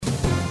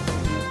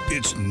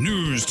It's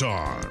news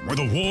time with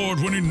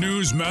award-winning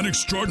newsman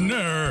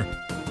extraordinaire,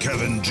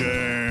 Kevin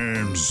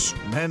James.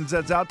 Men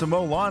sets out to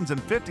mow lawns in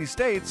 50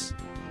 states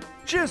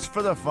just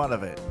for the fun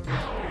of it.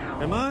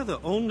 Am I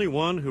the only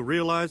one who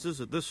realizes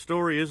that this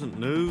story isn't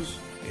news?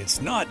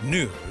 It's not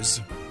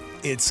news.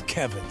 It's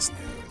Kevin's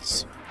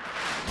news.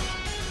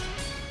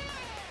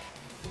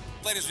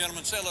 Ladies and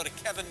gentlemen, say hello to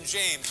Kevin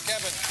James.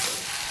 Kevin.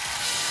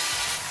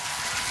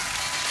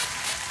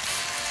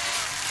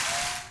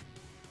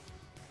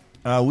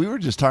 We were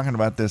just talking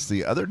about this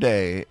the other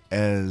day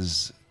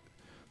as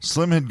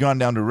Slim had gone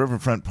down to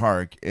Riverfront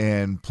Park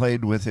and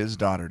played with his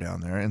daughter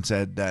down there and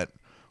said that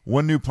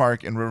one new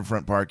park in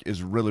Riverfront Park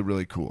is really,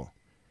 really cool.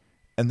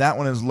 And that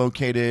one is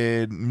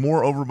located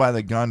more over by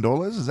the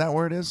gondolas. Is that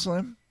where it is,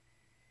 Slim?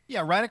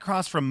 Yeah, right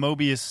across from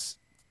Mobius,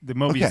 the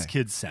Mobius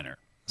Kids Center.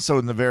 So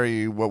in the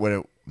very,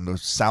 the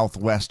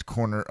southwest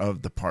corner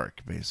of the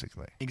park,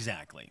 basically.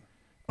 Exactly.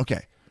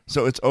 Okay.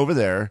 So it's over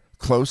there,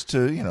 close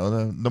to,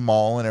 the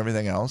mall and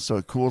everything else, so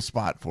a cool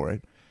spot for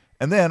it.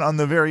 And then on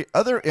the very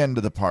other end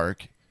of the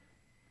park,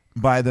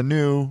 by the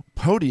new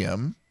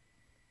podium,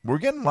 we're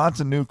getting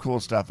lots of new cool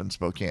stuff in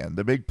Spokane.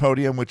 The big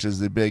podium, which is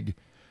the big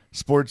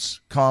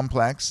sports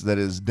complex that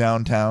is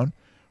downtown,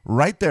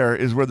 right there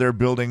is where they're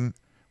building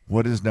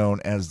what is known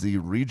as the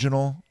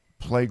regional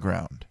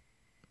playground.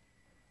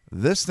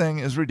 This thing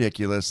is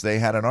ridiculous. They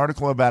had an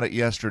article about it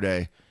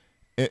yesterday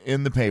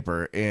in the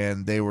paper,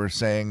 and they were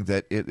saying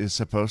that it is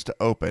supposed to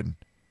open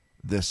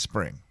this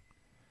spring.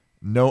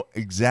 No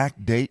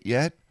exact date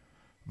yet,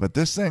 but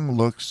this thing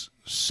looks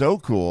so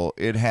cool.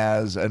 It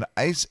has an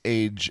Ice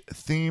Age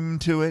theme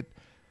to it.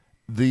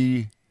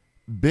 The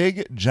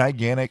big,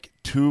 gigantic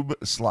tube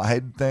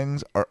slide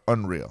things are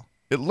unreal.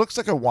 It looks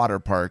like a water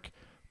park,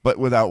 but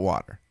without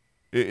water.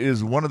 It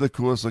is one of the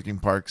coolest looking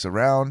parks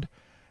around.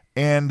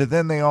 And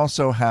then they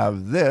also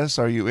have this.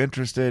 Are you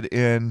interested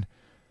in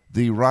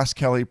the Ross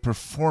Kelly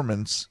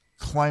Performance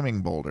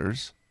climbing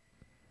boulders?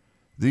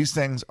 These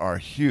things are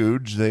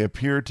huge. They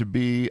appear to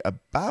be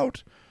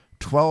about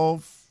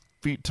 12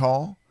 feet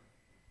tall,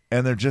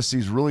 and they're just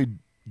these really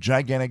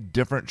gigantic,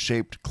 different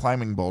shaped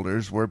climbing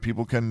boulders where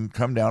people can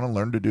come down and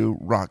learn to do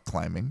rock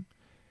climbing.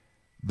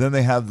 Then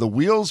they have the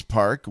Wheels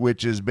Park,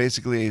 which is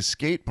basically a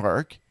skate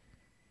park.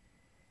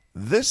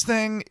 This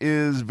thing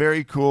is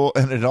very cool,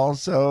 and it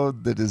also,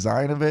 the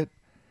design of it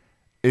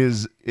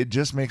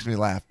just makes me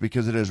laugh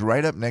because it is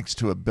right up next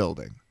to a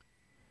building.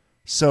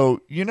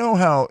 So you know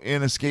how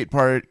in a skate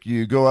park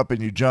you go up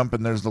and you jump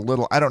and there's the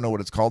little, I don't know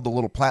what it's called, the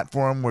little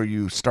platform where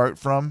you start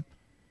from?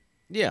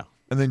 Yeah.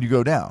 And then you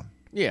go down.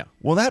 Yeah.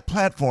 Well, that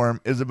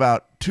platform is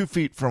about 2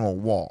 feet from a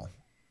wall.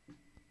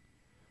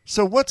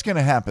 So what's going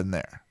to happen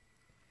there?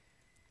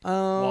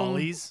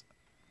 Wallies.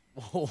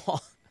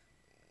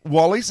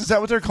 Wallies, is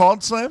that what they're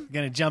called, Slim?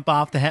 Gonna jump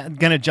off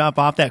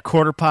that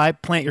quarter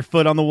pipe, plant your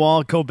foot on the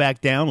wall, go back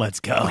down. Let's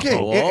go. Okay,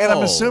 and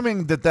I'm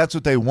assuming that that's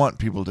what they want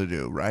people to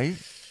do, right?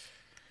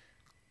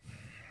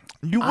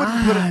 You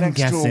wouldn't put it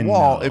next to a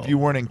wall if you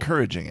weren't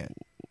encouraging it.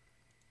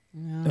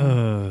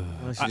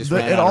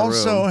 It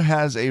also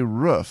has a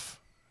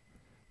roof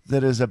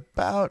that is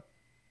about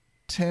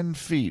 10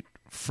 feet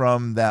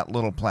from that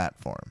little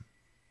platform.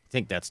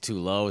 Think that's too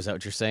low? Is that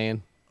what you're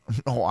saying?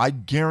 Oh, I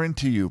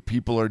guarantee you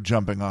people are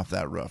jumping off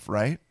that roof,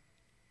 right?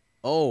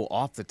 Oh,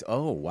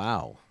 oh,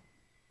 wow.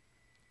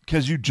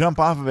 Because you jump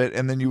off of it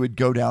and then you would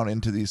go down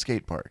into the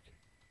skate park.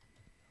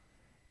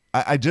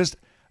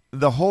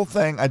 The whole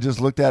thing, I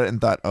just looked at it and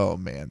thought, oh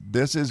man,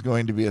 this is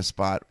going to be a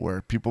spot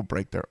where people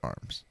break their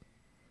arms.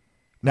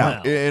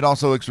 Now, it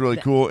also looks really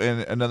cool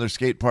in another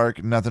skate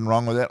park. Nothing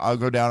wrong with it. I'll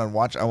go down and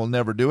watch. I will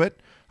never do it.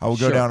 I will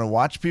go down and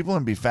watch people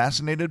and be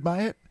fascinated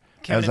by it.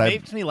 Kevin, it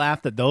makes me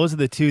laugh that those are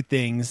the two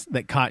things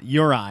that caught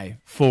your eye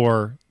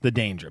for the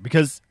danger.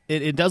 Because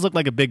it does look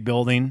like a big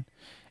building,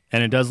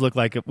 and it does look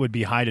like it would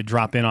be high to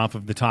drop in off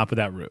of the top of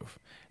that roof.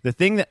 The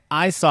thing that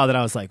I saw that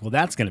I was like, well,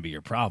 that's going to be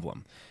your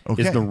problem,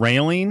 is the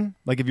railing.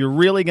 Like, if you're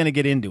really going to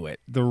get into it,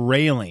 the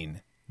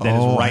railing that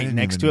is right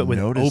next to it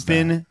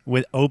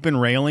with open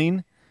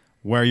railing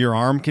where your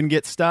arm can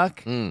get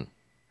stuck, and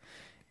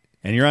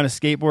you're on a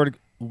skateboard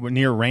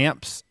near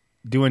ramps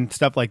doing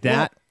stuff like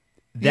that.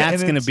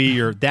 That's going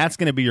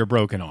to be your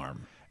broken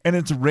arm. And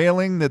it's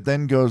railing that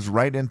then goes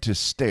right into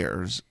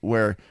stairs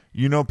where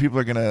people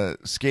are going to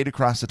skate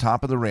across the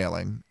top of the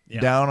railing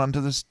down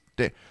onto the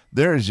stair.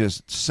 There is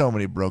just so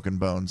many broken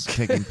bones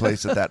taking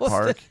place at that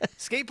park.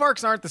 Skate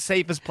parks aren't the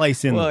safest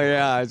place in the world.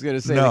 Yeah, I was going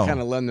to say they kind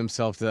of lend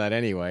themselves to that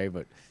anyway,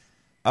 but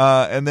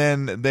and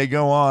then they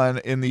go on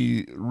in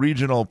the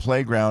regional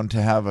playground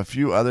to have a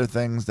few other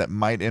things that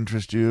might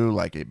interest you,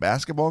 like a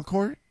basketball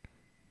court.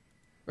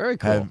 Very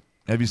cool.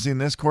 Have you seen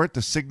this court?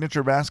 The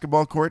signature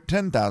basketball court,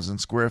 10,000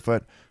 square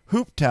foot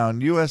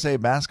Hooptown USA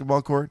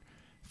basketball court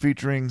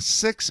featuring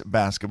 6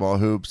 basketball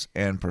hoops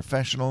and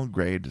professional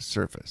grade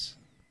surface.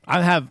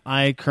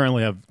 I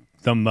currently have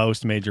the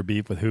most major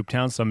beef with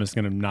Hooptown, so I'm just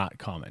going to not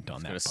comment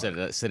on that.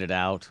 Sit it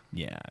out.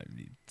 Yeah,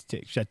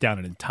 shut down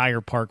an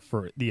entire park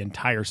for the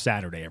entire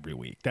Saturday every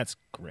week. That's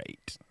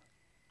great.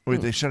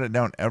 Wait, they shut it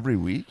down every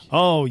week?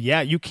 Oh,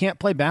 yeah. You can't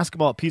play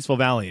basketball at Peaceful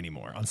Valley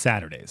anymore on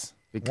Saturdays.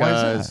 Why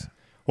is that?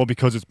 Well,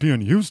 because it's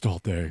being used all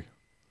day.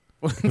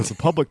 Because the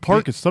public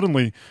park is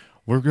suddenly,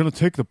 we're going to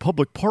take the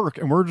public park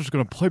and we're just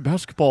going to play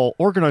basketball,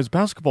 organized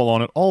basketball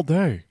on it all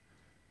day.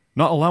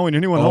 Not allowing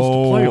anyone else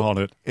to play on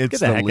it. It's Get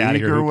the the heck out of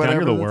league here, or Duke. whatever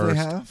You're the that worst.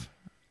 they have?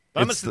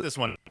 I'm going to sit this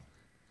one.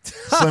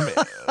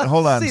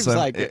 Hold on, Seems Slim.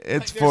 like it.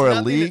 It's There's for a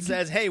nothing league? that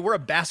says, hey, we're a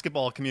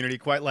basketball community,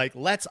 quite like,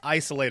 let's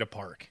isolate a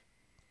park.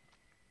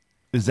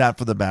 Is that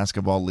for the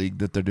basketball league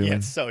that they're doing? Yeah,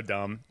 it's so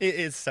dumb. It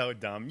is so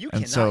dumb. You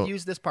And cannot so-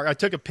 use this park. I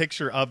took a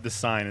picture of the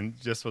sign and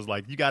just was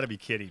like, you got to be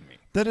kidding me.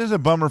 That is a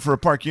bummer for a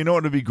park. You know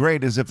what would be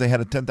great is if they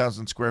had a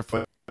 10,000 square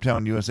foot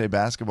Town USA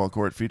basketball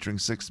court featuring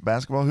 6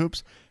 basketball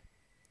hoops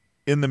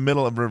in the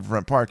middle of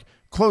Riverfront Park.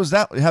 Close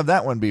that. Have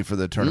that one be for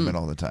the tournament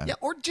all the time. Yeah,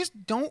 or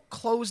just don't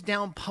close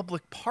down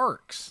public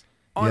parks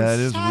on Yeah, it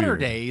is weird.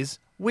 Saturdays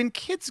when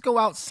kids go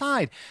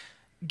outside.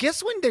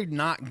 Guess when they're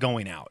not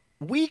going out?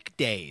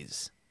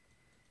 Weekdays.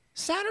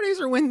 Saturdays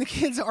are when the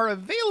kids are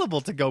available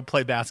to go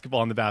play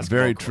basketball on the basketball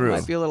Very court. true.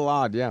 Might be a little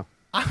odd, yeah.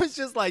 I was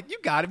just like, you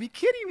got to be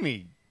kidding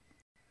me.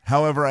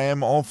 However, I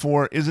am all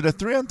for. Is it a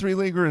 3-on-3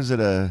 league or is it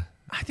a?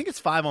 I think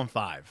it's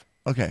 5-on-5.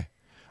 Okay.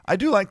 I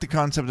do like the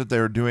concept that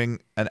they're doing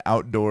an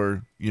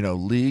outdoor,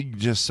 league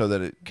just so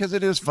that because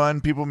it is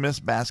fun. People miss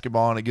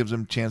basketball and it gives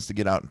them a chance to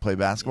get out and play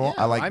basketball.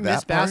 Yeah, I like I that miss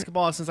part.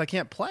 basketball since I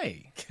can't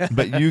play.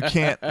 But you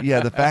can't. Yeah,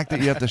 the fact that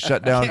you have to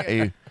shut down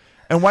a.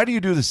 And why do you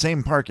do the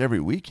same park every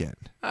weekend?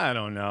 I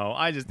don't know.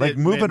 I just Move it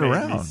made me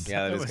around. sick.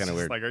 Yeah, that It is was kinda just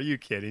weird. Like, are you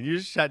kidding? You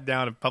just shut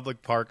down a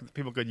public park that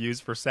people could use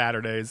for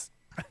Saturdays.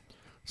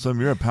 Slim,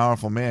 you're a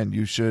powerful man.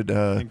 You should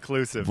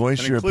Inclusive. voice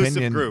An your inclusive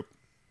opinion. group.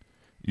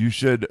 You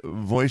should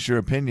voice your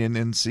opinion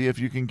and see if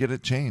you can get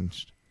it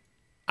changed.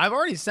 I've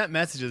already sent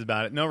messages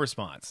about it. No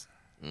response.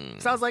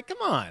 So I was like, come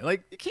on.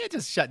 Like, you can't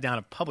just shut down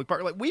a public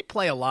park. Like, we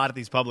play a lot at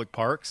these public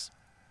parks.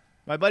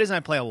 My buddies and I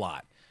play a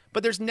lot.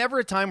 But there's never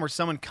a time where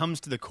someone comes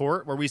to the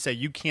court where we say,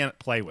 you can't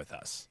play with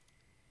us.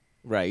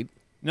 Right.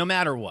 No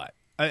matter what.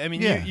 I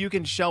mean, Yeah. you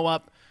can show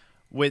up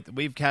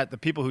we've got the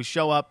people who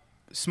show up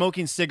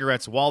smoking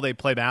cigarettes while they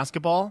play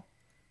basketball.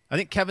 I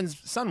think Kevin's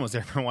son was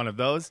there for one of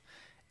those.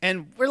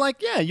 And we're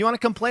like, yeah, you want to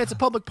come play? It's a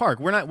public park.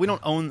 We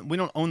don't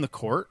own the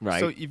court. Right.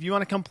 So if you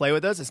want to come play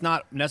with us, it's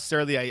not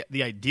necessarily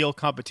the ideal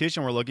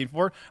competition we're looking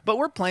for, but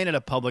we're playing at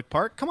a public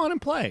park. Come on and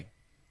play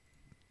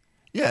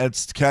Yeah,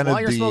 it's kind while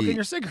of you're the smoking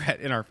your cigarette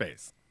in our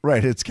face.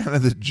 right. It's kind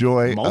of the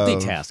joy of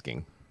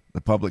Multitasking.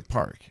 the public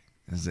park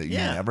is that you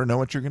Yeah. never know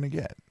what you're going to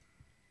get.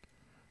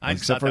 I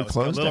just Except thought for that was a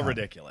closed little down.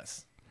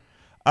 ridiculous.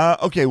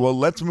 Okay, well,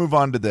 let's move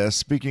on to this.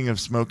 Speaking of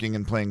smoking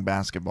and playing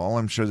basketball,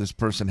 I'm sure this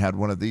person had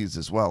one of these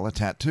as well, a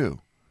tattoo.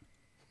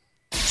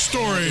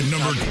 Story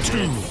number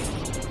 2.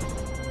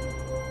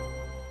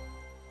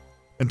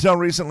 Until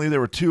recently, there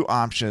were 2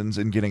 options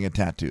in getting a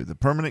tattoo, the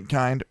permanent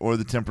kind or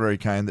the temporary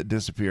kind that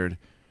disappeared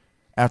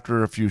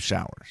after a few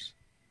showers.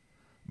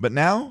 But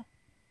now,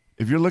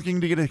 if you're looking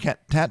to get a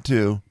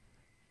tattoo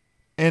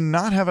and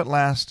not have it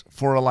last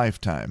for a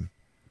lifetime,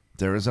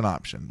 there is an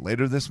option.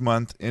 Later this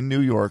month in New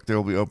York, they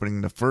will be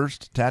opening the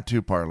first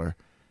tattoo parlor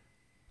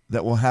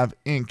that will have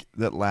ink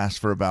that lasts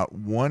for about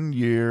 1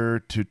 year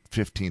to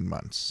 15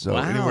 months. So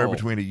Wow. anywhere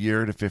between a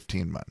year to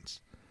 15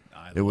 months.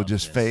 It will love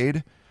just this.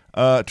 fade.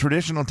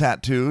 Traditional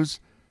tattoos,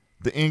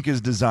 the ink is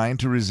designed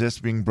to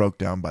resist being broke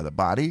down by the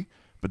body,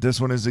 but this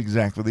one is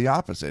exactly the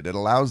opposite. It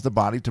allows the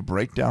body to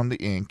break down the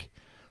ink.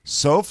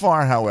 So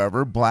far,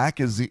 however, black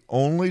is the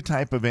only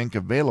type of ink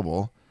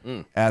available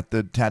at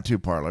the tattoo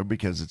parlor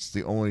because it's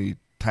the only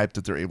type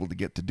that they're able to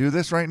get to do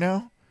this right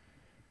now.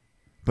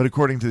 But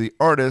according to the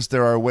artist,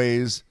 there are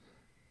ways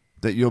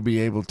that you'll be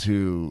able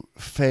to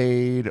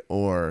fade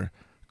or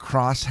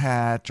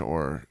crosshatch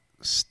or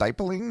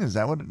stippling. Is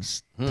that what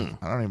it's? I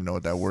don't even know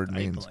what that word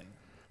means. Stapling.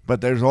 But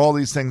there's all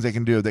these things they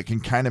can do that can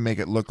kind of make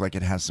it look like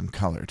it has some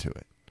color to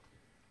it.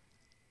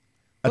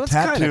 Well, A that's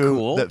kinda tattoo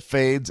cool. that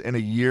fades in a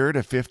year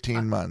to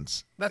 15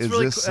 months. That's Is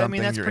really this cool. I mean,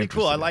 something that's you're pretty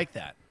cool. I interested in? like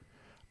that.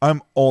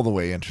 I'm all the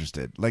way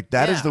interested. Like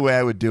that is Yeah. the way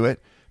I would do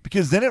it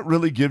because then it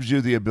really gives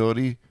you the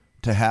ability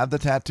to have the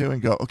tattoo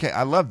and go, okay,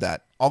 I love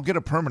that. I'll get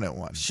a permanent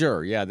one.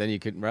 Sure, yeah, then you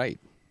could, right.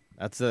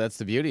 That's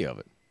the beauty of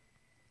it.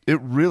 It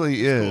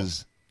really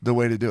is the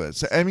way to do it.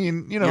 So I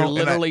mean, You're and I-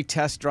 literally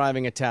test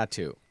driving a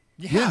tattoo.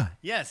 Yeah.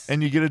 Yes.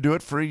 and you get to do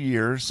it for a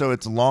year, so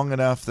it's long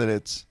enough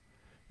that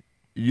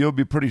you'll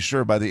be pretty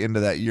sure by the end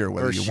of that year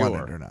whether For you sure.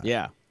 want it or not.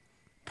 Yeah.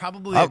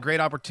 Probably a great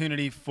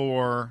opportunity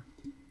for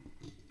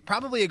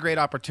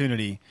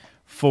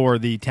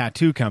the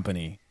tattoo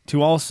company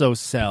to also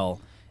sell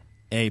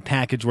a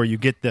package where you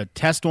get the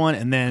test one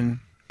and then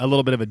a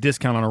little bit of a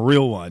discount on a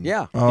real one.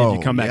 Yeah. If Oh,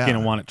 you come back yeah. in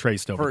and want it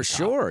traced over For the top.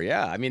 sure,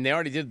 yeah. I mean, they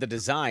already did the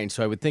design,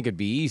 so I would think it'd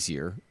be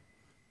easier.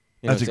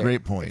 You know, That's a so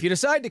great point. If you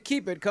decide to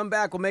keep it, come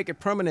back, we'll make it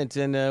permanent,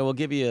 and we'll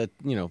give you a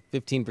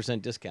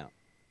 15% discount.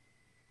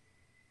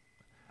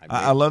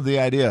 I love the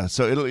idea.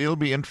 So it'll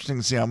be interesting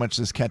to see how much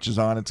this catches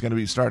on. It's going to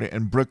be starting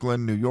in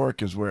Brooklyn, New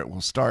York is where it will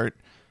start,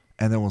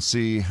 and then we'll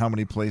see how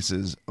many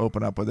places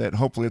open up with it.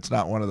 Hopefully it's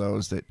not one of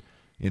those that,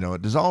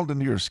 it dissolved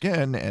into your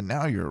skin, and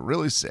now you're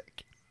really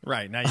sick.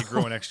 Right. Now you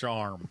grow an extra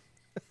arm.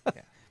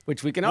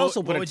 Which we can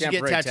also put what a would you get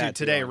temporary tattooed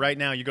today? on. Right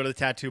now, you go to the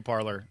tattoo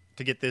parlor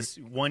to get this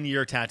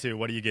 1-year tattoo.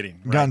 What are you getting?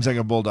 Right.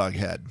 Gonzaga Bulldog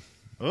head.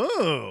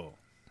 Ooh.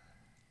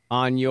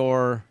 On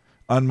your...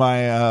 On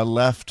my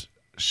left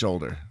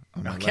shoulder.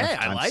 On my Okay,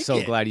 left I like I'm so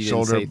it. glad you didn't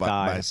shoulder say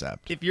thigh. bicep.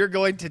 If you're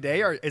going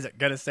today, or is it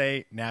going to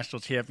say National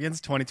Champions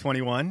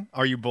 2021?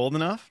 Are you bold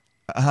enough?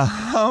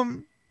 Yeah.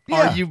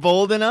 Are you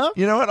bold enough?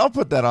 You know what? I'll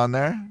put that on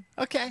there.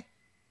 Okay.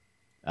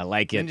 I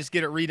like And it. just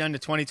get it redone to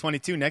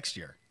 2022 next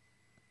year.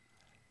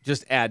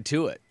 Just add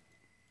to it.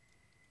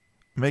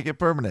 Make it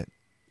permanent.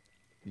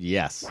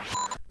 Yes.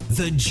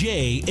 The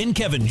Jay and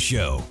Kevin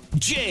Show.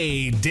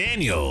 Jay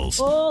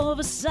Daniels.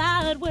 Over,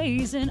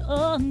 sideways, and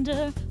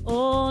under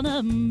on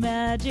a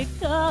magic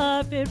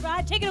carpet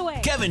ride. Take it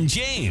away. Kevin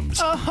James.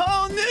 A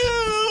whole new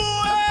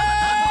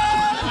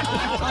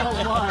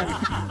world.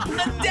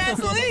 A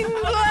dazzling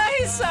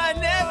place I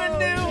never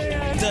knew.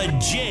 The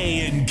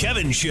Jay and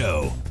Kevin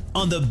Show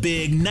on the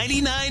Big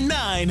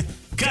 99.9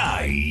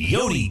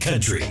 Coyote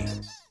Country.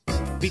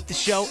 Beat the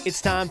show,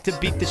 it's time to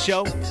beat the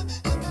show.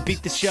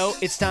 Beat the show,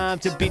 it's time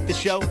to beat the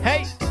show.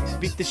 Hey!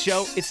 Beat the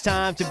show, it's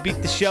time to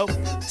beat the show.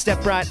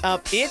 Step right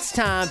up, it's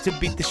time to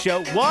beat the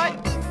show. What?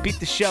 Beat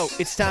the show,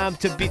 it's time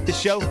to beat the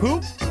show.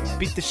 Who?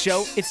 Beat the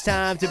show, it's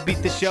time to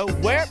beat the show.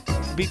 Where?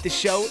 Beat the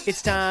show,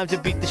 it's time to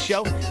beat the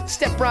show.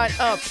 Step right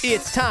up,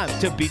 it's time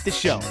to beat the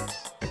show.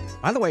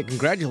 By the way,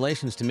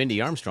 congratulations to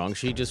Mindy Armstrong.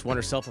 She just won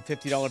herself a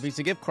 $50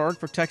 Visa gift card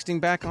for texting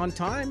back on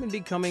time and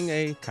becoming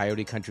a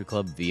Coyote Country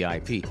Club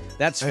VIP.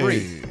 That's free.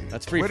 Hey,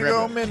 That's free way for to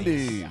go, everyone.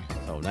 Mindy.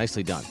 Oh,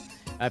 nicely done.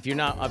 If you're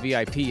not a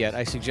VIP yet,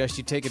 I suggest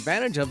you take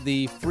advantage of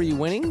the free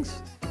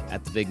winnings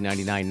at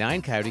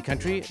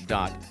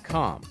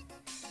thebig999coyotecountry.com.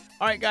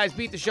 All right, guys,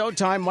 beat the show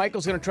time.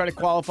 Michael's going to try to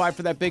qualify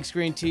for that big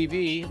screen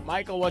TV.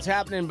 Michael, what's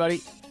happening, buddy?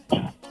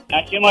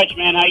 Not too much,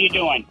 man. How you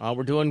doing?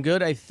 We're doing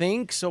good, I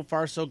think. So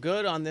far, so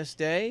good on this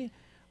day.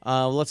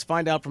 Let's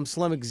find out from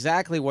Slim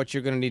exactly what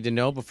you're going to need to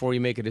know before you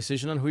make a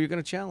decision on who you're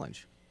going to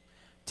challenge.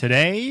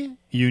 Today,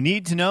 you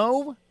need to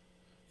know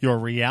your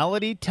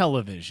reality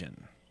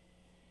television.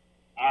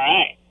 All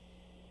right.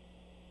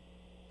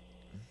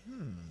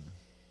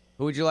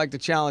 Who would you like to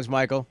challenge,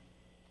 Michael?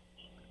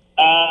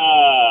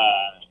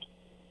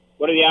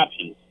 What are the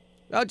options?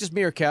 Oh, just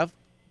me or Kev.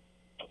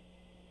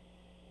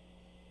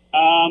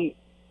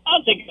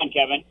 I'll take it on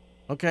Kevin.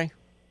 Okay.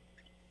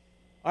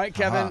 All right,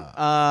 Kevin.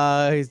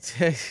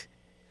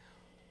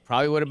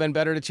 Probably would have been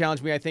better to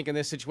challenge me, I think, in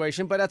this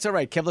situation, but that's all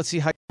right. Kev, let's see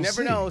how. You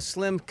never know.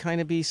 Slim kind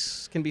of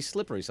can be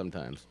slippery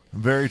sometimes.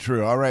 Very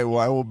true. All right, well,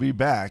 I will be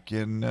back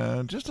in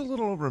just a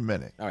little over a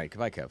minute. All right,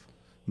 goodbye, Kev.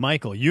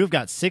 Michael, you've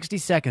got 60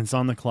 seconds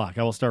on the clock.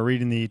 I will start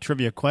reading the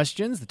trivia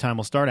questions. The time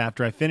will start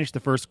after I finish the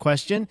first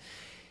question.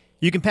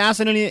 You can pass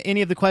on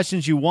any of the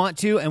questions you want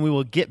to, and we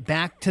will get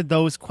back to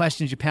those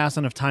questions you pass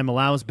on if time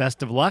allows.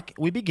 Best of luck.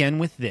 We begin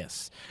with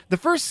this. The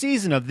first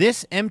season of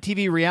this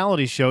MTV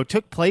reality show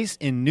took place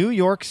in New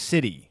York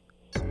City.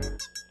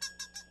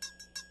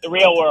 The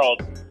Real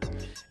World.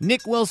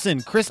 Nick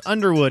Wilson, Chris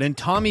Underwood, and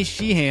Tommy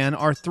Sheehan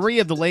are three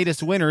of the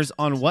latest winners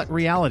on what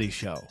reality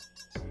show?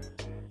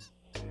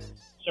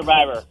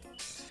 Survivor.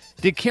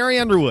 Did Carrie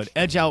Underwood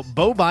edge out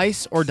Bo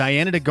Bice or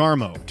Diana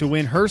DeGarmo to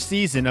win her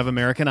season of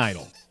American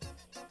Idol?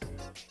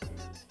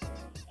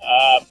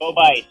 Bo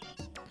Bice.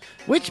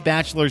 Which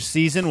Bachelor's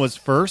season was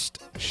first,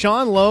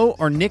 Sean Lowe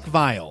or Nick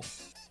Viall?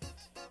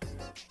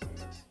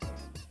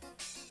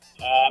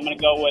 I'm going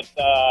to go with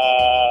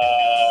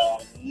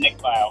Nick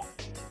Viall.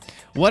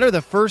 What are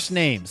the first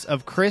names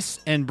of Kris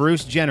and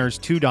Bruce Jenner's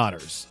two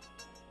daughters?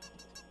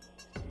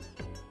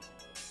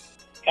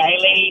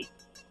 Kylie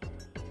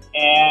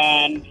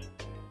and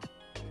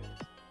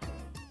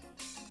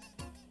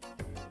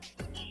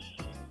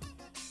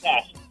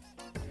pass.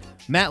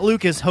 Matt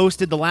Lucas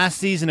hosted the last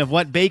season of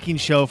what baking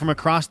show from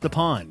across the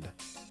pond?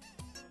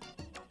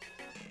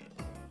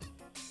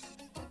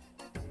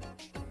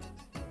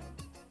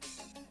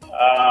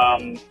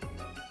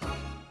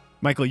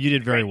 Michael, you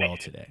did very well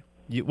today.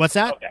 What's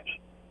that? Okay.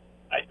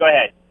 Go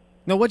ahead.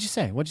 No, what'd you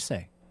say?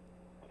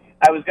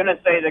 I was going to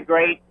say the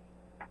Great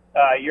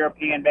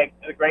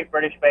the Great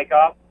British Bake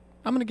Off.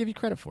 I'm going to give you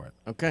credit for it.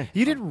 Okay.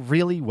 You did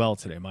really well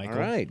today, Michael.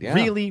 All right, yeah.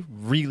 Really,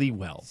 really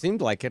well.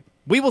 Seemed like it.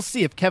 We will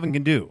see if Kevin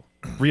can do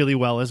really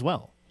well as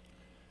well.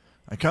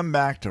 I come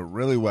back to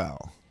really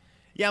well.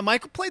 Yeah,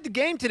 Michael played the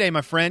game today,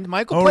 my friend.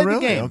 Michael Oh, played really?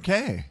 the game.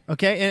 Okay.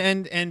 Okay,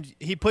 and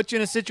he put you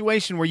in a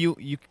situation where you're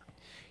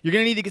going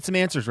to need to get some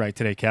answers right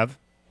today, Kev.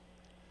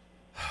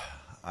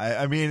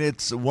 I mean,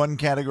 it's one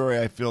category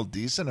I feel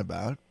decent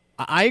about.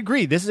 I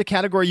agree. This is a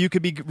category you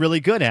could be really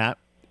good at.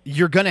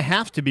 You're going to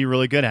have to be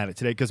really good at it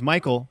today because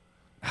Michael,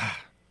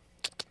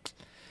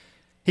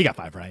 he got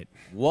 5 right.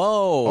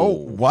 Whoa. Oh,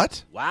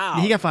 what? Wow.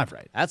 He got 5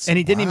 right. That's and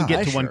he didn't even wow,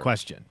 get to one sure.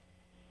 question.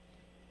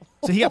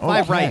 So he got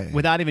 5 Okay. right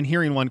without even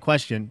hearing one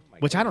question,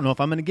 which I don't know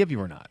if I'm going to give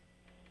you or not.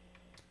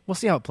 We'll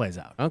see how it plays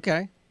out.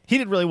 Okay. He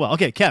did really well.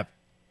 Okay, Kev,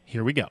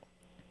 here we go.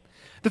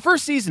 The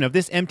first season of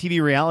this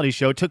MTV reality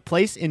show took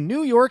place in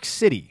New York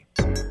City.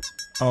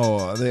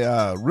 Oh,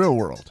 the Real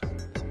World.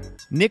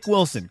 Nick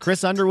Wilson,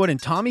 Chris Underwood, and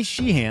Tommy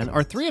Sheehan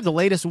are 3 of the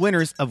latest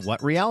winners of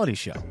what reality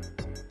show?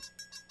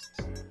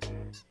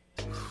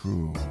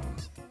 Ooh,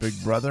 Big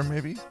Brother,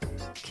 maybe?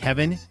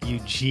 Kevin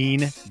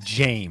Eugene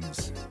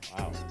James.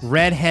 Wow.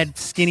 Redhead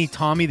skinny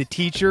Tommy the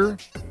teacher.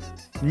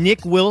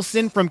 Nick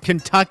Wilson from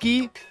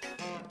Kentucky.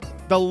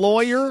 The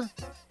lawyer.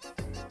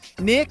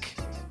 Nick.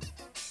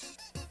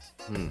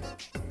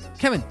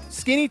 Kevin,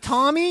 skinny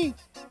Tommy?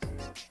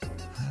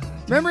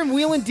 Remember him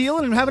wheeling,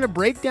 dealing, and having a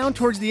breakdown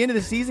towards the end of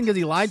the season because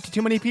he lied to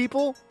too many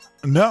people?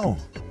 No.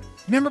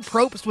 Remember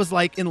Probst was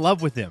like in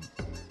love with him.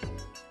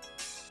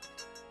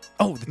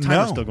 Oh, the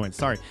timer's still going.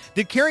 Sorry.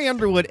 Did Carrie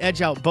Underwood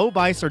edge out Bo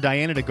Bice or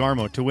Diana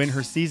DeGarmo to win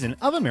her season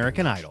of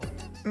American Idol?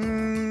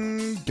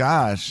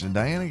 Gosh,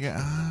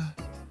 Diana.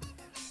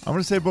 I'm going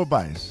to say Bo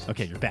Bice.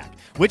 Okay, you're back.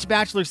 Which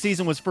Bachelor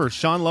season was first,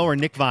 Sean Lowe or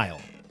Nick Viall?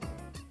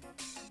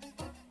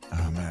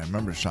 Oh, man, I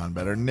remember Sean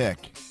better.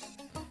 Nick.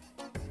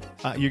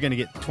 You're going to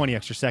get 20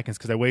 extra seconds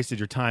because I wasted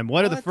your time.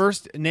 What are the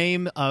first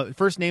names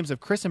of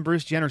Kris and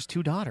Bruce Jenner's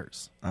 2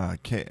 daughters?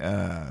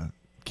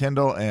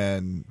 Kendall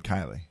and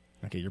Kylie.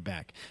 Okay, you're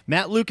back.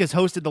 Matt Lucas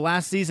hosted the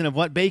last season of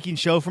what baking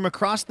show from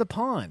across the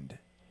pond?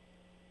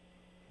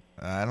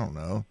 I don't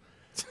know.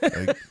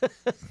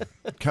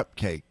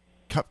 Cupcake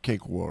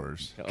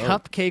Wars.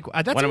 Cupcake.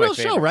 That's One a of my real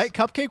show, favorites. right?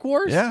 Cupcake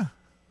Wars? Yeah.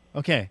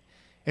 Okay.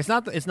 It's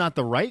not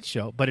the right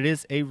show, but it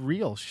is a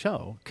real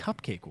show,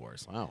 Cupcake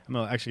Wars. Wow. I'm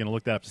actually going to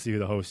look that up to see who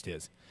the host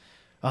is.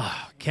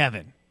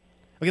 Kevin.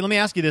 Okay, let me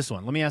ask you this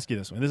one.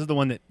 This is the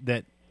one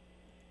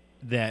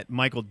that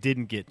Michael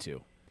didn't get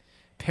to.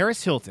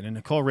 Paris Hilton and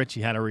Nicole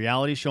Richie had a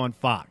reality show on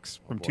Fox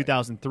from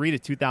 2003 to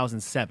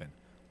 2007.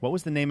 What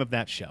was the name of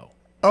that show?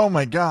 Oh,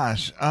 my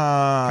gosh.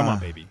 Come on,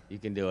 baby. You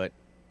can do it.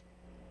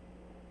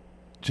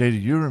 Jay, do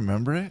you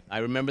remember it? I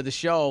remember the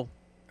show.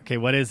 Okay,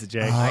 what is it,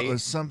 Jay? It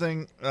was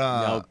something.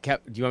 No, do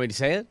you want me to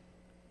say it?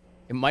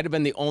 It might have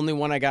been the only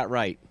one I got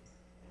right.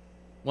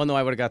 Well, no,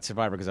 I would have got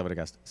Survivor because I would have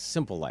got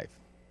Simple Life.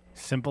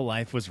 Simple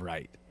Life was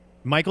right.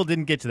 Michael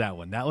didn't get to that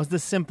one. That was The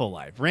Simple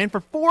Life. Ran for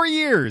 4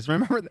 years.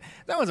 Remember?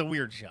 That was a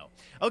weird show.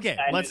 Okay,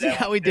 let's see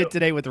how we did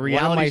today with the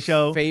reality One of my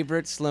show.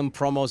 favorite Slim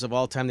promos of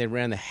all time, they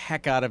ran the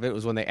heck out of it,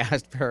 was when they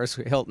asked Paris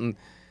Hilton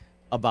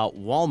about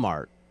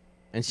Walmart.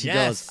 And she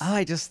goes,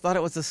 I just thought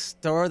it was a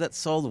store that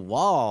sold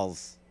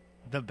walls.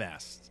 The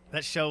best.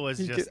 That show was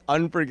just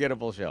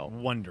unforgettable show.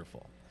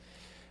 Wonderful.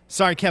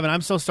 Sorry, Kevin.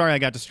 I'm so sorry I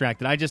got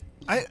distracted.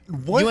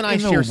 What you and I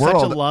in the share such a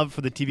world? love for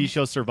the TV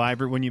show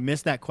Survivor. When you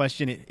missed that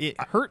question, it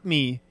hurt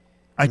me.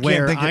 I can't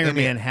where think of Iron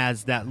any- Man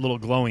has that little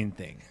glowing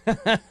thing.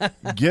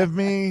 Give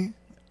me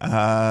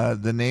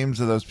the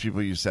names of those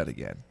people you said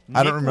again.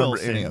 I don't Nick remember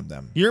Wilson. any of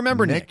them. You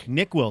remember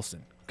Nick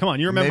Wilson. Come on,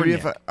 you remember Maybe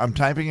Nick. if I'm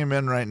typing him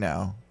in right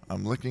now.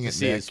 I'm looking at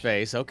See Nick. his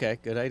face. Okay,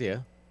 good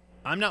idea.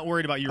 I'm not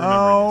worried about you remembering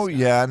Oh this.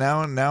 yeah,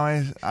 now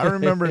I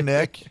remember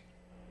Nick.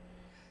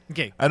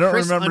 Okay, I don't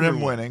Chris remember him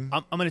Underwood. winning.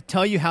 I'm going to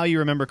tell you how you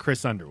remember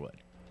Chris Underwood.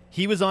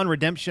 He was on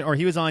Redemption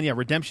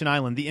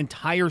Island the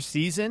entire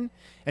season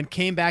and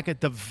came back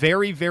at the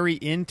very, very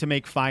end to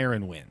make fire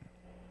and win.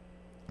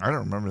 I don't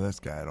remember this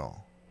guy at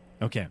all.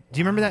 Okay. Do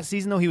you remember that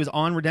season, though? He was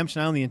on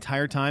Redemption Island the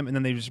entire time, and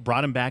then they just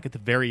brought him back at the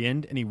very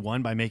end, and he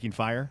won by making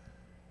fire?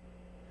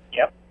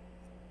 Yep.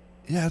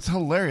 Yeah, it's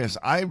hilarious.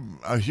 I'm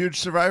a huge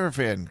Survivor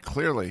fan,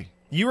 clearly.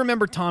 You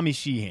remember Tommy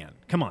Sheehan.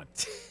 Come on.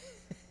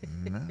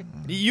 No.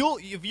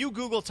 If you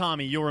Google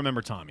Tommy, you'll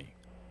remember Tommy.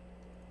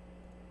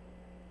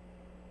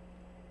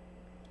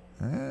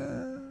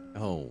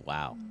 Oh,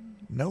 wow.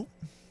 Nope.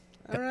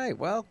 All right,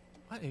 well.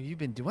 What have you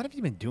been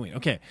doing?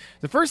 Okay.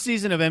 The first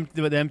season of the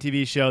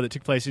MTV show that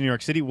took place in New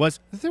York City was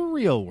The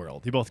Real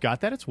World. You both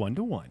got that? It's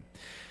 1-1.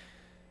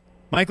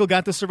 Michael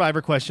got the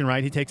Survivor question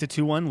right. He takes a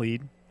 2-1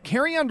 lead.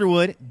 Carrie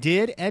Underwood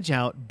did edge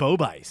out Bo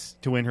Bice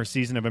to win her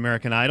season of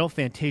American Idol.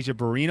 Fantasia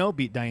Barrino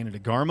beat Diana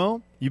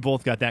DeGarmo. You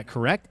both got that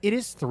correct. It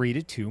is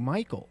 3-2,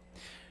 Michael.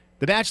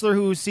 The Bachelor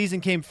whose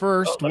season came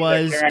first looks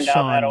like was tearing down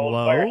Sean that old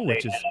fire Lowe,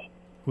 station.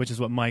 which is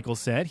what Michael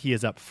said. He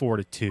is up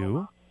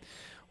 4-2.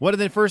 What are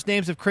the first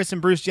names of Chris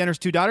and Bruce Jenner's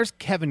 2 daughters?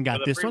 Kevin got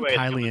the this one, freeway is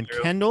Kylie coming and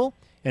through. Kendall,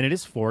 and it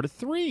is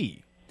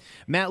 4-3.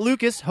 Matt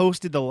Lucas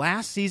hosted the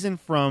last season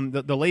from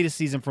the latest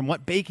season from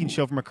what baking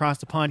show from across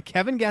the pond?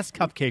 Kevin guessed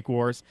Cupcake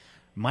Wars.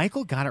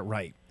 Michael got it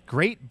right.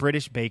 Great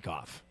British Bake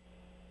Off.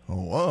 Oh,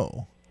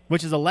 whoa.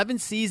 Which is 11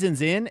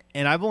 seasons in,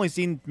 and I've only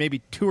seen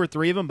maybe 2 or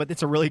 3 of them, but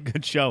it's a really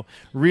good show.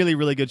 Really,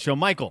 really good show.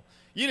 Michael,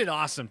 you did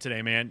awesome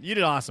today, man. You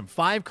did awesome.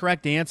 5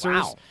 correct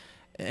answers. Wow.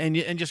 And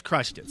just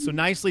crushed it. So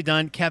nicely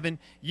done, Kevin.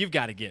 You've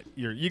got to get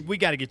we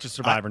got to get your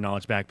Survivor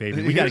knowledge back,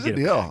 baby. We got to Here's get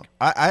the it deal.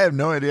 back. I have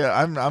no idea.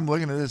 I'm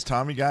looking at this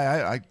Tommy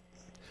guy.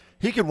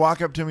 He could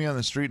walk up to me on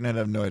the street and I'd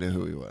have no idea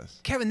who he was.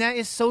 Kevin, that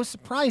is so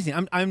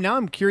surprising.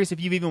 I'm curious if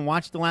you've even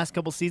watched the last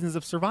couple seasons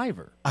of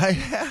Survivor. I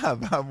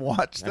have. I've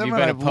watched Have them. you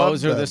and been a I've loved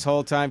poser them. this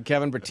whole time,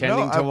 Kevin, pretending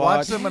No, to I've watch?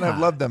 watched them and I've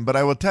loved them. But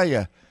I will tell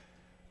you,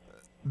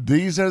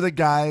 these are the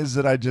guys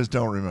that I just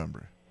don't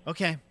remember.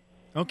 Okay.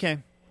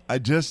 I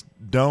just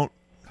don't.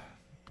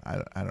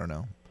 I don't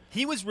know.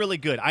 He was really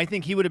good. I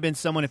think he would have been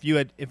someone if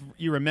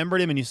you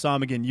remembered him and you saw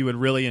him again, you would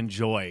really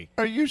enjoy.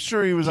 Are you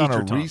sure he was on a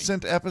Teacher Tommy.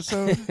 recent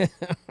episode?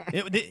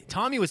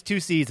 Tommy was 2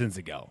 seasons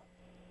ago.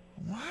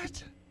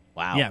 What?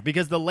 Wow. Yeah,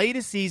 because the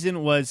latest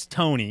season was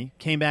Tony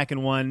came back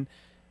and won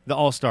the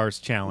All-Stars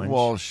Challenge.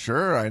 Well,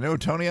 sure. I know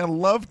Tony. I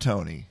love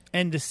Tony.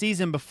 And the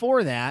season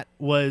before that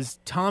was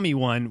Tommy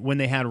won when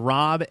they had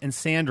Rob and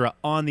Sandra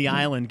on the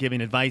island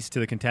giving advice to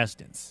the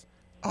contestants.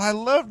 Oh, I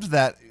loved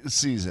that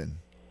season.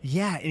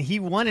 Yeah, and he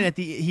won it at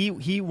the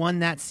he won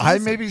that season. I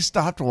maybe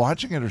stopped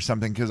watching it or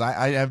something because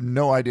I have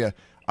no idea.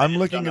 I'm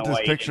looking at this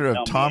picture of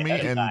Tommy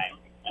and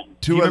Do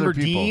two you other remember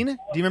people. Dean? Do you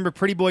remember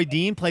Pretty Boy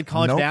Dean played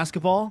college Nope.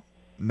 basketball?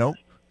 Nope.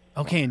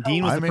 Okay, and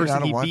Dean was I the may person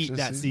not he have watched beat this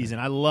that season. season.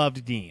 I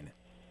loved Dean.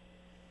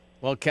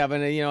 Well,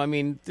 Kevin,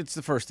 it's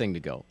the first thing to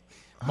go.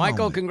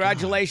 Michael, my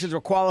congratulations. We're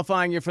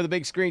qualifying you for the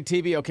big screen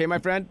TV. Okay, my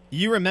friend?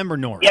 You remember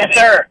Nora? Yes,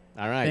 sir.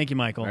 All right. Thank you,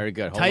 Michael. Very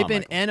good. Hold Type on,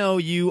 in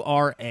Michael.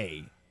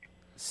 Noura.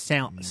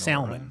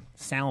 Salmon.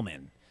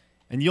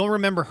 And you'll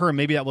remember her.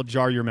 Maybe that will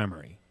jar your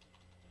memory.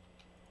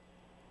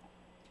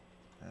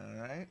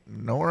 All right.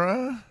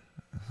 Nora.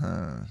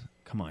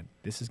 Come on.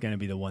 This is going to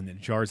be the one that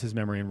jars his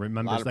memory and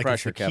remembers. Lot of Like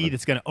pressure, it's the key Kevin.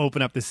 that's going to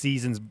open up the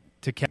seasons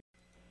to Kevin.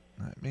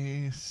 Let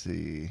me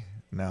see.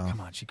 No.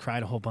 Come on. She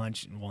cried a whole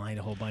bunch and whined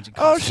a whole bunch. And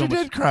Oh, caused she so much-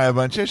 did cry a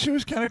bunch. Yeah, she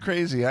was kind of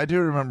crazy. I do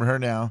remember her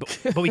now.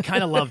 But we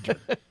kind of loved her.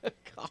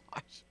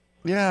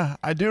 Yeah,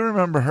 I do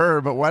remember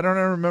her, but why don't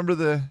I remember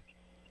the...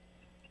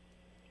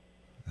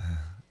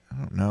 I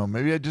don't know.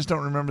 Maybe I just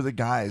don't remember the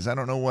guys. I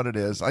don't know what it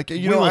is. Like We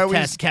you know, will I always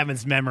test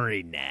Kevin's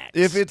memory next.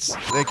 if it's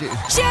like Jay,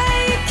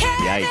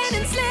 Kevin, Yikes.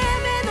 and Slim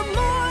in the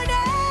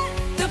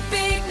morning. The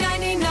big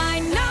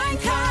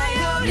 99.9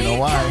 Coyote You know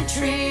why.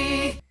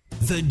 Country.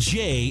 The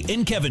Jay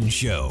and Kevin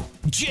Show.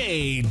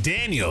 Jay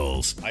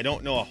Daniels. I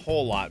don't know a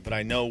whole lot, but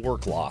I know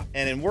work law.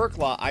 And in work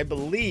law, I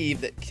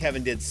believe that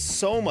Kevin did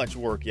so much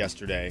work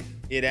yesterday,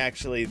 it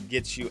actually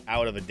gets you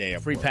out of a day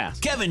of Free work. pass.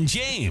 Kevin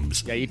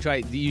James. Yeah,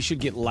 you should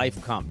get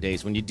life comp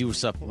days. When you do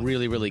stuff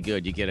really, really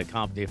good, you get a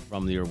comp day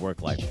from your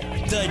work life.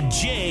 The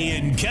Jay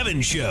and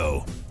Kevin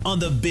Show on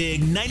the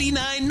big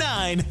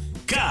 99.9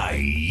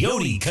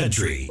 Coyote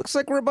Country. Looks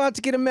like we're about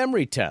to get a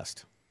memory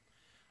test.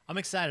 I'm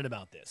excited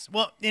about this.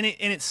 Well, and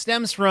it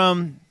stems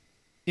from,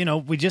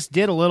 we just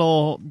did a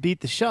little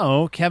Beat the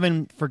Show.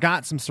 Kevin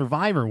forgot some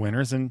Survivor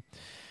winners, and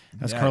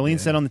as Yeah, I Carlene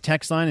did. said on the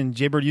text line, and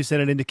Jaybird, you said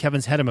it into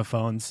Kevin's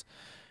headphones.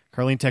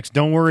 Carlene text,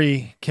 "Don't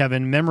worry,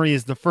 Kevin. Memory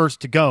is the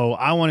first to go.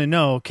 I want to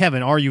know,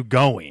 Kevin, are you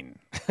going?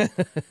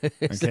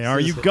 Okay,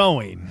 are you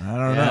going? I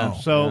don't Yeah. know.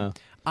 So Yeah.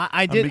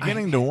 I did. I'm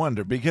beginning to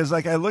wonder because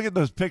like I look at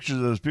those pictures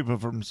of those people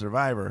from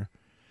Survivor,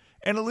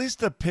 and at least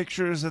the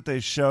pictures that they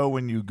show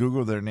when you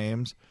Google their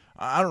names,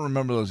 I don't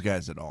remember those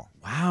guys at all.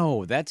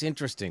 Wow, that's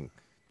interesting.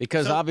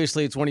 Because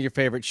obviously it's one of your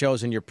favorite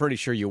shows and you're pretty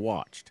sure you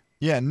watched.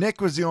 Yeah, Nick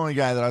was the only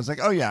guy that I was like,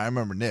 oh yeah, I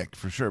remember Nick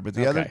for sure. But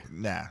the other, Okay.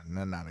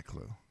 not a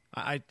clue.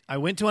 I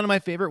went to one of my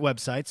favorite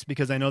websites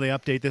because I know they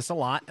update this a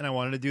lot, and I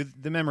wanted to do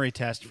the memory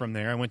test from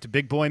there. I went to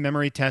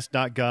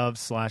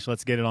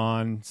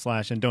bigboymemorytest.gov/let's-get-it-on/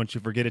 and don't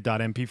you forget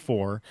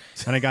it.mp4,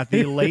 and I got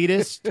the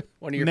latest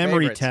One of your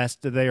memory favorites.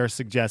 test that they are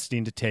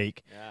suggesting to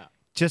take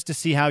just to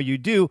see how you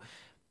do.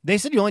 They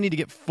said you only need to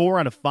get 4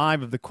 out of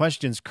 5 of the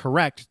questions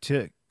correct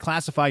to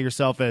classify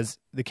yourself as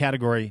the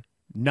category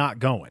not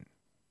going.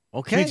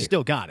 Okay. So you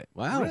still got it.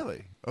 Wow.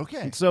 Really?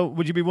 Okay. So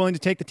would you be willing to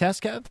take the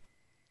test, Kev?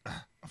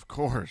 Of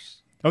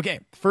course. Okay,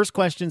 first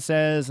question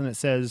says, and it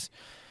says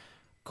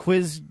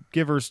quiz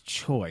giver's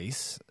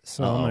choice.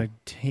 So I'm going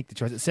to take the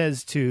choice. It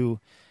says to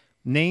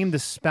name the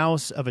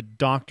spouse of a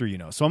doctor you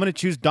know. So I'm going to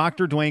choose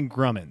Dr. Dwayne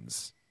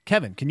Grummins.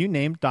 Kevin, can you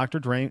name Dr.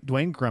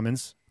 Dwayne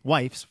Grummins'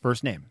 wife's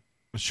first name?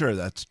 Sure,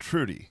 that's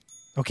Trudy.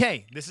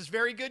 Okay, this is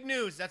very good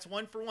news. That's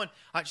 1 for 1.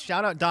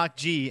 Shout out Doc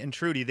G and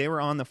Trudy. They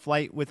were on the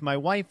flight with my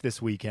wife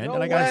this weekend, No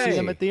and I got to see way.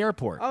 them at the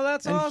airport. Oh,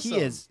 that's and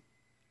awesome.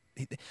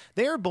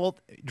 They are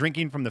both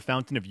drinking from the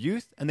fountain of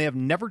youth, and they have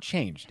never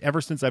changed ever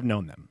since I've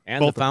known them.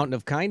 And Both the of them. fountain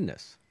of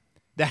kindness.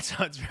 That's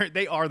how it's very.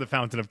 They are the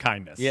fountain of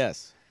kindness.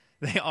 Yes.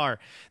 They are.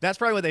 That's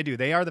probably what they do.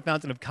 They are the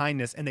fountain of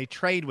kindness, and they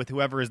trade with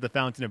whoever is the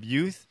fountain of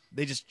youth.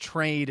 They just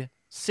trade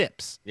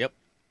sips. Yep.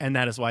 And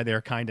that is why they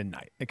are kind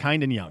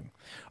and young.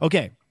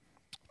 Okay,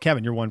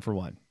 Kevin, you're 1 for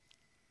 1.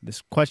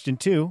 This question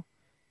 2: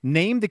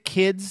 name the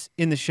kids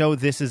in the show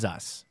This Is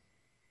Us.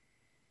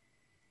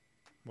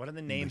 What are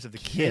the names of the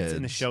kids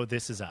in the kids. show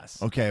This Is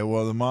Us? Okay,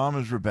 well, the mom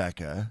is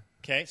Rebecca.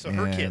 Okay, so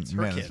her and, kids.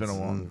 Her man, kids. it's been a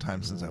long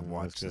time since I've I was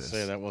watched going to this.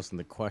 say that wasn't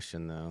the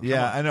question, though.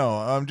 Yeah, I know.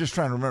 I'm just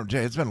trying to remember.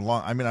 Jay, it's been a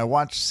long. I mean, I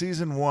watched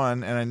season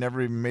 1, and I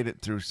never even made it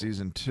through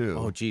season 2.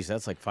 Oh, geez,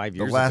 that's like 5 the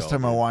years ago. last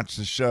time I watched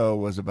the show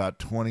was about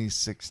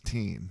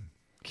 2016.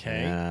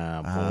 Okay.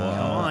 Yeah, boy.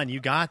 Come on, you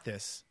got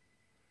this.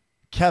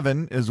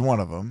 Kevin is one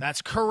of them.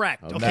 That's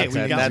correct. Oh, Okay, that's-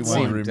 we got that Easy to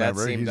seemed- one.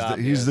 remember. seemed He's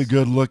the obvious.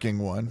 good-looking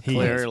one. He is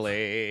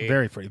Clearly.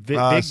 very pretty.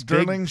 Big,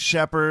 Sterling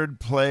Shepard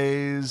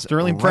plays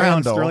Sterling Brown.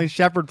 Randall. Sterling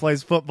Shepard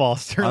plays football.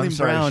 Sterling I'm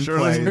sorry, Brown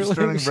Sterling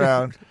plays.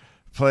 Brown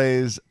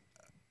plays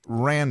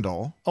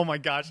Randall. Oh my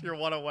gosh, you're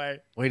one away.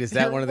 Wait, is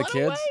that You're one of the one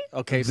kids? away?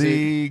 Okay,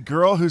 The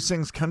girl who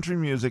sings country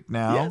music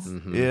now Yes.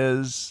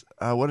 is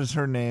what is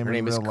her name? her in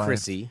name is real life?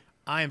 Chrissy.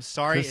 I am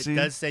sorry. Chrissy? It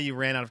does say you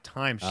ran out of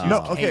time. She's No,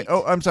 okay. Kate.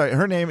 Oh, I'm sorry.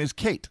 Her name is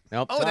Kate.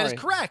 Nope, Oh, that is sorry.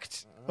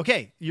 correct.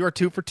 Okay, you are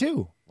 2 for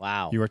 2.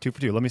 Wow. You are 2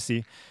 for 2. Let me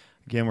see.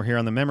 Again, we're here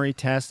on the memory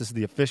test. This is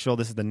the official.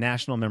 This is the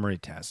national memory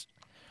test.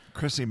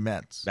 Chrissy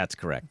Metz. That's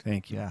correct.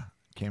 Thank you. Yeah,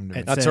 came to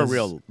me. It That's her says,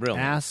 real name.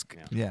 Ask,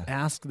 Yeah.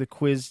 ask the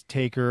quiz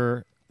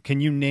taker. Can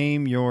you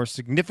name your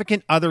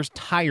significant other's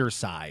tire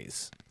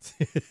size?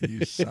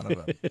 You son of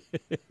a.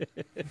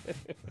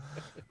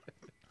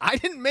 I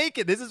didn't make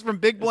it. This is from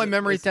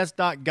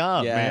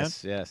BigBoyMemoryTest.gov, man.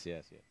 Yes.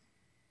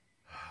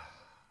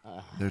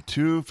 They're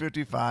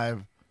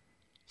 255,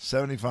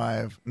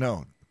 75.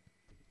 No.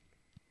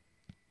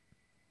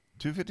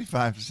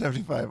 255,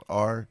 75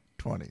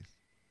 R20s.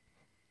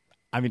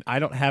 I mean, I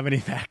don't have any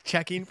fact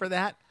checking for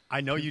that.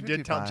 I know you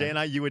did tell 255. Jay and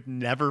I you would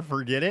never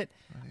forget it.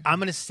 I'm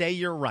going to say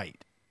you're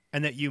right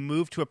and that you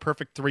moved to a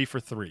perfect 3 for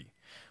 3,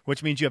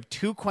 which means you have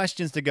 2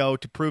 questions to go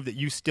to prove that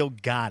you still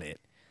got it.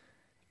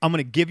 I'm going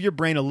to give your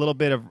brain a little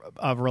bit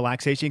of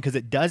relaxation because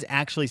it does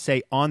actually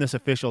say on this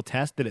official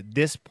test that at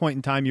this point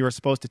in time you are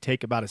supposed to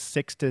take about a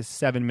 6 to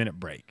 7 minute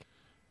break.